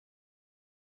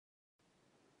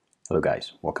Hello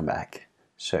guys, welcome back.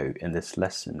 So in this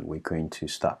lesson we're going to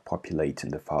start populating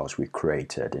the files we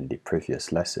created in the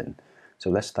previous lesson. So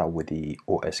let's start with the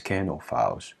OS kernel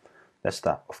files. Let's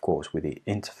start of course with the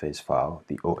interface file,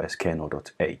 the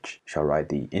oskernel.h. Shall write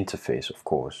the interface of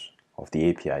course of the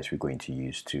APIs we're going to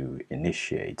use to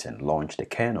initiate and launch the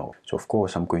kernel. So of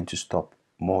course I'm going to stop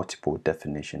multiple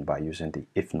definition by using the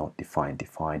if not defined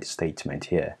statement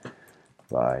here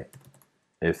by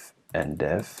if and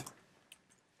def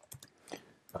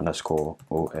underscore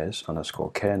os underscore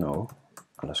kernel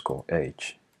underscore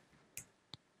h,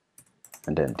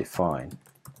 and then define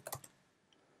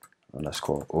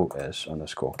underscore os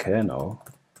underscore kernel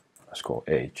underscore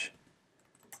h,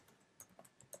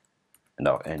 and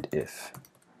I'll end if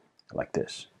like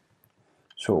this.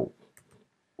 So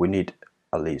we need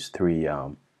at least three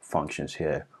functions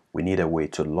here. We need a way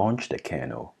to launch the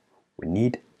kernel, we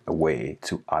need a way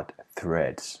to add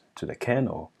threads to the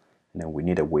kernel, and then we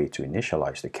need a way to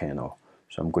initialize the kernel.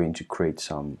 So I'm going to create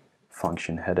some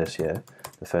function headers here.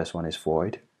 The first one is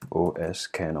void os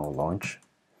kernel launch,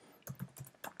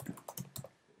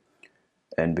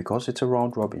 and because it's a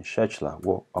round robin scheduler,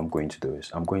 what I'm going to do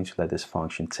is I'm going to let this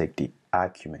function take the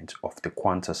argument of the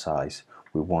quanta size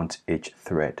we want each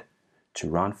thread to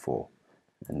run for,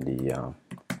 and the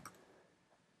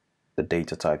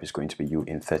data type is going to be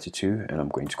uint32, and I'm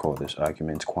going to call this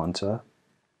argument quanta.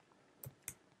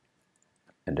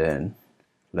 And then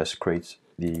let's create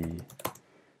the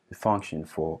function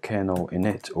for kernel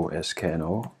init os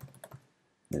kernel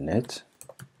init,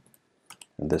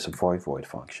 and there's a void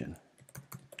function.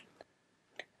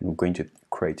 And we're going to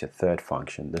create a third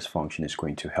function. This function is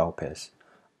going to help us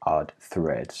add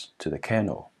threads to the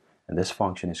kernel, and this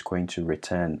function is going to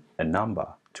return a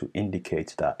number to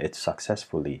indicate that it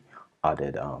successfully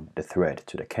added the thread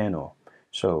to the kernel.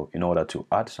 So in order to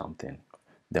add something,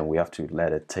 then we have to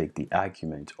let it take the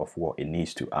argument of what it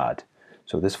needs to add.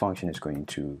 So this function is going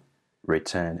to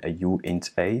return a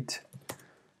uint8,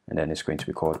 and then it's going to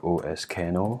be called os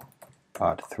kernel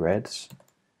add threads.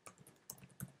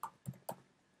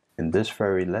 In this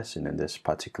very lesson, in this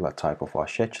particular type of our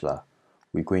scheduler,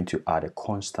 we're going to add a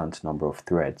constant number of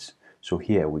threads. So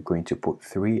here we're going to put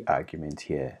 3 arguments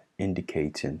here,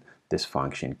 indicating this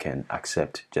function can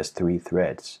accept just 3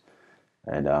 threads.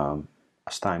 And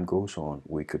as time goes on,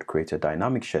 we could create a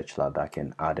dynamic scheduler that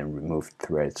can add and remove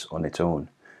threads on its own.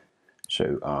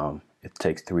 So it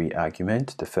takes 3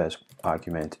 arguments. The first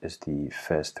argument is the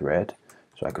first thread.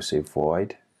 So I could say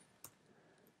void.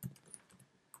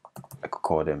 I could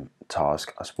call them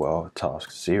task as well,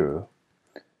 task 0.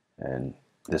 And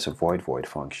there's a void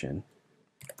function.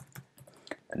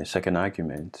 And the second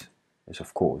argument is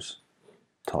of course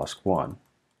task 1.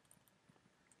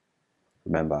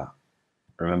 Remember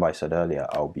I said earlier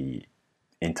I'll be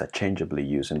interchangeably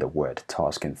using the word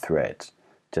task and threads.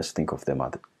 Just think of them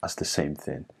as the same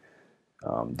thing.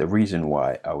 The reason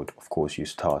why I would of course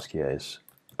use task here is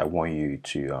I want you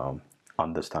to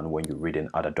understand when you're reading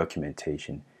other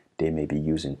documentation, they may be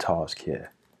using task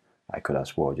here. I could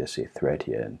as well just say thread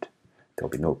here and there'll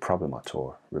be no problem at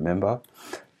all. Remember,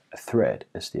 a thread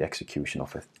is the execution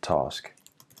of a task.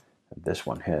 And this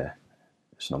one here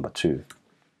is number 2.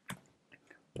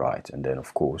 Right, and then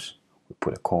of course we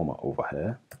put a comma over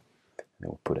here, and then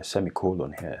we'll put a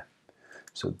semicolon here.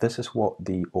 So this is what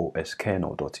the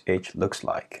oskernel.h looks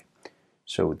like.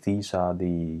 So these are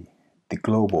the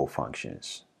global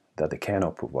functions that the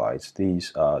kernel provides.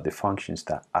 These are the functions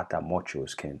that other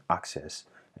modules can access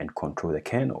and control the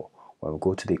kernel. When we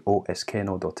go to the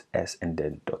oskernel.s and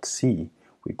then .c,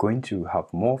 we're going to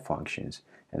have more functions,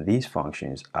 and these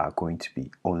functions are going to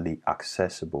be only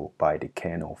accessible by the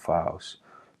kernel files.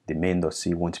 The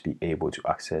main.c won't be able to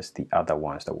access the other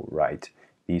ones that we'll write.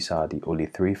 These are the only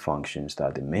 3 functions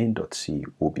that the main.c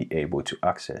will be able to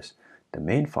access. The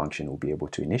main function will be able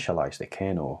to initialize the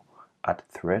kernel, add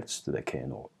threads to the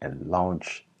kernel, and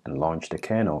launch the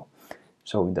kernel.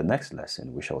 So in the next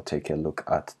lesson we shall take a look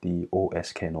at the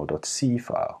oskernel.c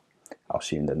file. I'll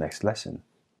see you in the next lesson.